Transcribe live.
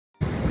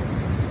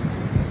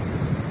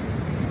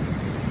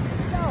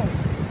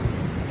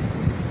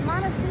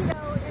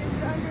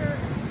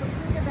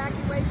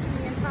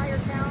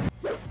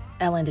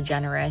Ellen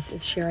Degeneres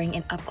is sharing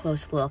an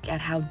up-close look at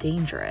how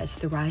dangerous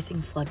the rising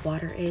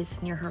floodwater is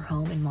near her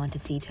home in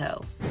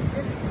Montecito.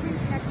 This creek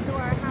next to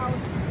our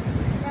house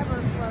never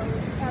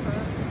flows,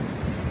 ever.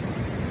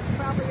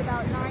 Probably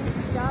about 9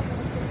 feet up,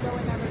 and it's going to go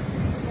another 2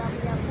 feet up.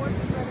 We have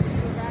forces ready to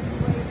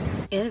evacuate.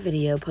 In a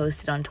video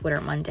posted on Twitter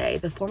Monday,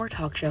 the former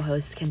talk show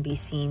host can be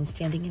seen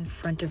standing in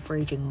front of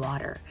raging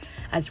water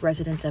as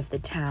residents of the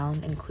town,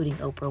 including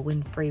Oprah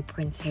Winfrey,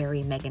 Prince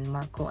Harry, Meghan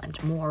Markle,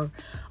 and more,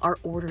 are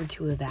ordered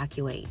to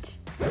evacuate.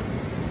 We need to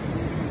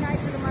be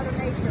nicer to Mother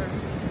Nature,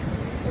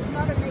 because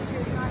Mother Nature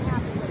is not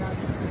happy with us.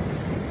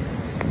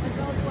 Let's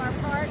all do our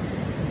part.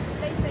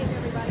 Stay safe,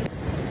 everybody.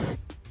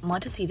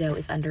 Montecito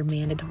is under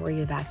mandatory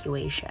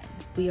evacuation.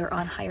 We are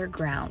on higher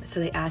ground, so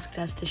they asked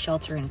us to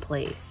shelter in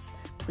place.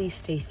 Please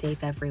stay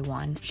safe,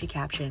 everyone, she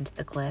captioned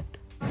the clip.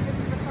 This is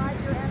the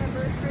 5-year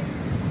anniversary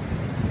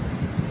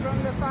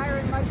from the fire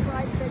and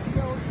mudslides that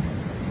killed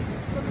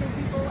so many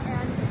people,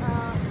 and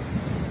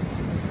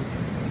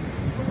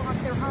people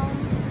lost their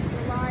homes,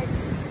 their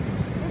lives.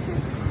 This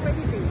is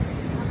crazy.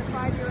 On the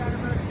 5-year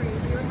anniversary,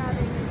 we are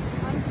having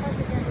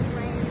unprecedented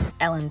rain.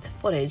 Ellen's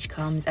footage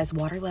comes as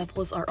water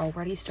levels are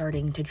already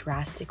starting to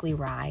drastically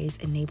rise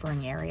in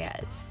neighboring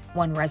areas.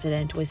 One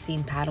resident was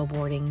seen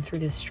paddleboarding through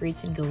the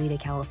streets in Goleta,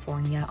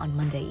 California on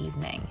Monday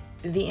evening.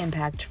 The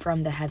impact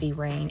from the heavy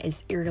rain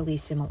is eerily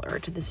similar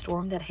to the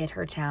storm that hit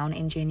her town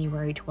in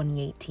January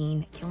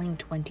 2018, killing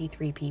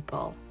 23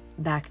 people.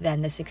 Back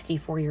then, the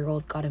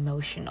 64-year-old got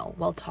emotional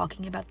while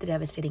talking about the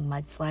devastating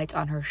mudslides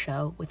on her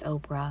show with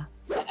Oprah.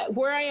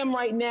 Where I am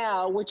right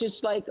now, which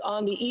is like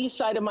on the east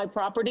side of my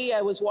property,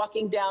 I was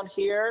walking down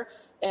here,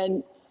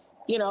 and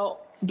you know,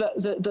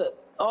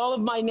 all of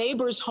my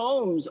neighbors'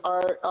 homes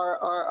are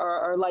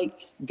like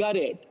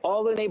gutted.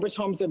 All the neighbors'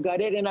 homes are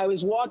gutted, and I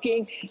was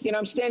walking. You know,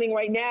 I'm standing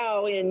right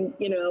now in,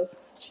 you know,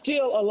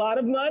 still a lot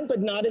of mud,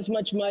 but not as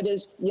much mud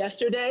as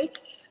yesterday.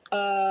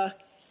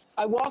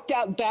 I walked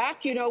out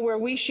back, you know, where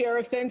we share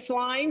a fence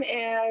line,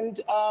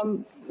 and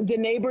the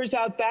neighbors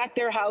out back,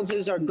 their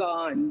houses are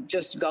gone,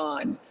 just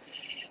gone.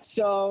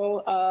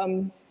 So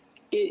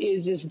it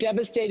is as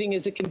devastating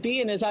as it can be.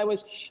 And as I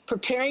was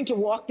preparing to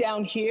walk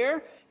down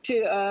here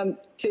to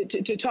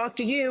talk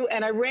to you,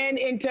 and I ran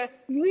into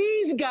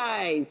these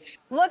guys.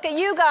 Look at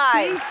you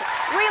guys.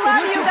 We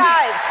love you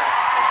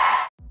guys.